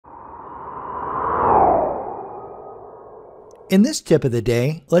In this tip of the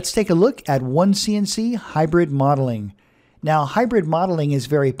day, let's take a look at OneCNC hybrid modeling. Now, hybrid modeling is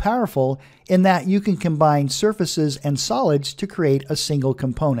very powerful in that you can combine surfaces and solids to create a single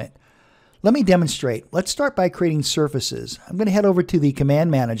component. Let me demonstrate. Let's start by creating surfaces. I'm going to head over to the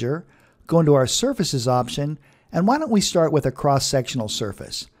Command Manager, go into our Surfaces option, and why don't we start with a cross-sectional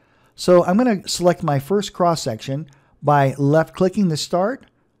surface. So I'm going to select my first cross-section by left-clicking the start,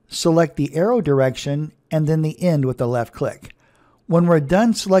 select the arrow direction, and then the end with the left click. When we're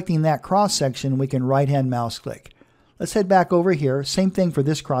done selecting that cross-section, we can right-hand mouse click. Let's head back over here. Same thing for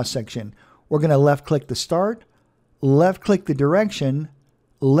this cross-section. We're going to left-click the start, left-click the direction,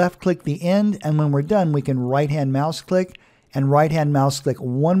 left-click the end, and when we're done, we can right-hand mouse click and right-hand mouse click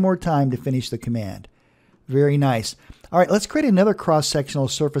one more time to finish the command. Very nice. All right, let's create another cross-sectional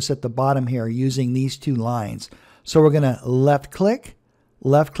surface at the bottom here using these two lines. So we're going to left-click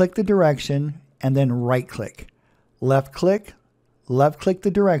the direction, and then right-click. Left-click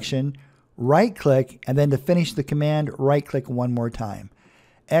the direction, right-click, and then to finish the command, right-click one more time.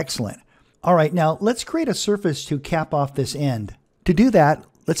 Excellent. All right, now let's create a surface to cap off this end. To do that,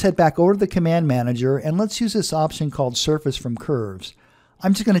 let's head back over to the Command Manager, and let's use this option called Surface from Curves.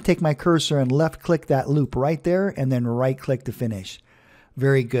 I'm just going to take my cursor and left-click that loop right there, and then right-click to finish.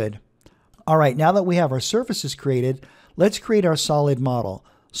 Very good. All right, now that we have our surfaces created, let's create our solid model.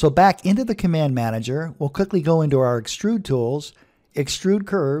 So back into the Command Manager, we'll quickly go into our Extrude Tools, Extrude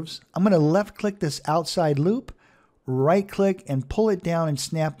Curves. I'm going to left-click this outside loop, right-click, and pull it down and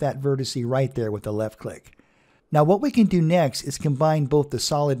snap that vertice right there with the left click. Now what we can do next is combine both the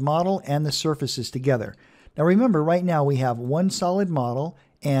solid model and the surfaces together. Now remember, right now we have one solid model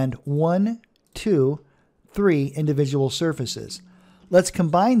and 1, 2, 3 individual surfaces. Let's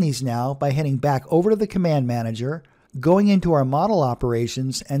combine these now by heading back over to the Command Manager, going into our model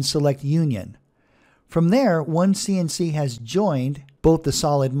operations, and select Union. From there, OneCNC has joined both the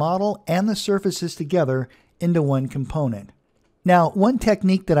solid model and the surfaces together into one component. Now, one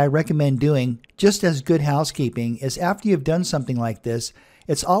technique that I recommend doing, just as good housekeeping, is after you've done something like this,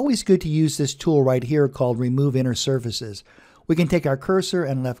 it's always good to use this tool right here called Remove Inner Surfaces. We can take our cursor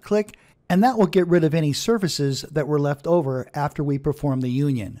and left click, and that will get rid of any surfaces that were left over after we perform the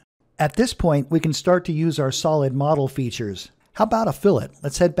union. At this point, we can start to use our solid model features. How about a fillet?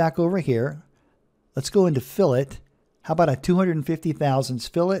 Let's head back over here. Let's go into fillet. How about a 250 thousandths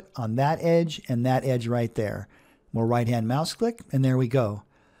fillet on that edge and that edge right there? We'll right-hand mouse click, and there we go.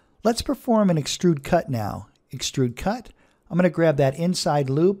 Let's perform an extrude cut now. Extrude cut. I'm going to grab that inside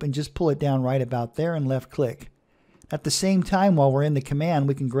loop and just pull it down right about there and left click. At the same time, while we're in the command,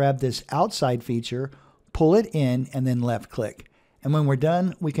 we can grab this outside feature, pull it in, and then left click. And when we're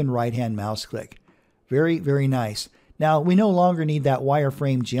done, we can right-hand mouse click. Very, very nice. Now, we no longer need that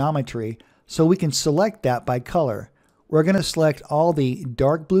wireframe geometry, so we can select that by color. We're going to select all the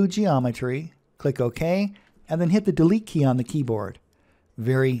dark blue geometry, click OK, and then hit the delete key on the keyboard.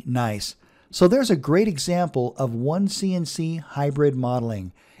 Very nice. So there's a great example of OneCNC hybrid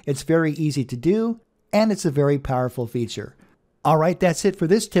modeling. It's very easy to do, and it's a very powerful feature. All right, that's it for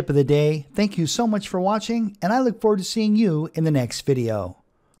this tip of the day. Thank you so much for watching, and I look forward to seeing you in the next video.